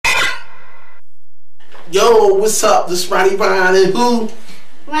Yo, what's up? This Ronnie Ryan and who?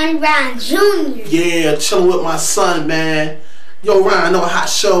 Ronnie Ryan Jr. Yeah, chilling with my son, man. Yo, Ryan, know a hot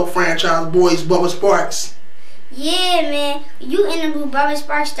show, Franchise Boys, Bubba Sparks. Yeah, man. You interviewed Bubba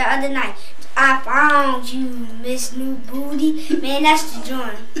Sparks the other night. I found you, Miss New Booty. Man, that's the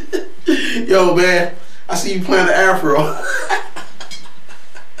joint. Yo, man, I see you playing the afro.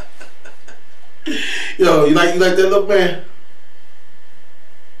 Yo, you like that look, man?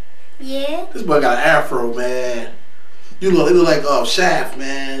 Yeah. This boy got an afro, man. It look like Shaft,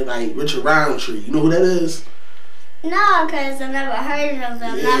 man, like Richard Roundtree. You know who that is? No, because I never heard of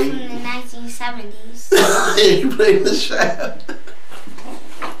them. Yeah. Not from the 1970s. Yeah, you playing the Shaft.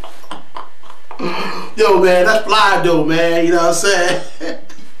 Yo, man, that's fly though, man. You know what I'm saying?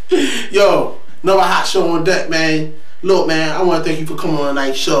 Yo, another hot show on deck, man. Look, man, I want to thank you for coming on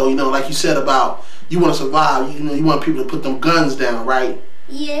tonight's show. You know, like you said about you want to survive. You know, you want people to put them guns down, right?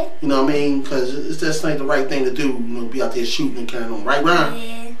 Yeah. You know what I mean? Because it's just like the right thing to do. You know, be out there shooting and carrying on, right, Ron?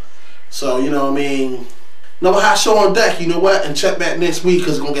 Yeah. So, you know what I mean? Another hot show on deck, you know what? And check back next week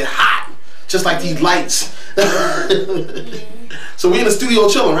because it's going to get hot. Just like these lights. Yeah. So we in the studio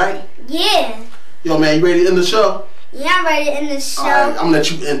chilling, right? Yeah. Yo, man, you ready to end the show? Yeah, I'm ready to end the show. Alright, I'm going to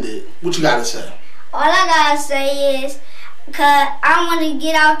let you end it. What you got to say? All I got to say is, because I want to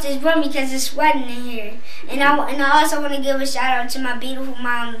get out this room because it's sweating in here. And I also want to give a shout out to my beautiful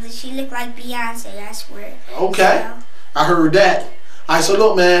mom. She looked like Beyonce, I swear. Okay. So. I heard that. Alright, so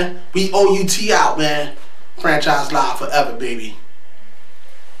look, man. We OUT out, man. Franchise Live forever, baby.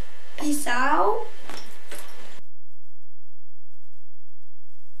 Peace out.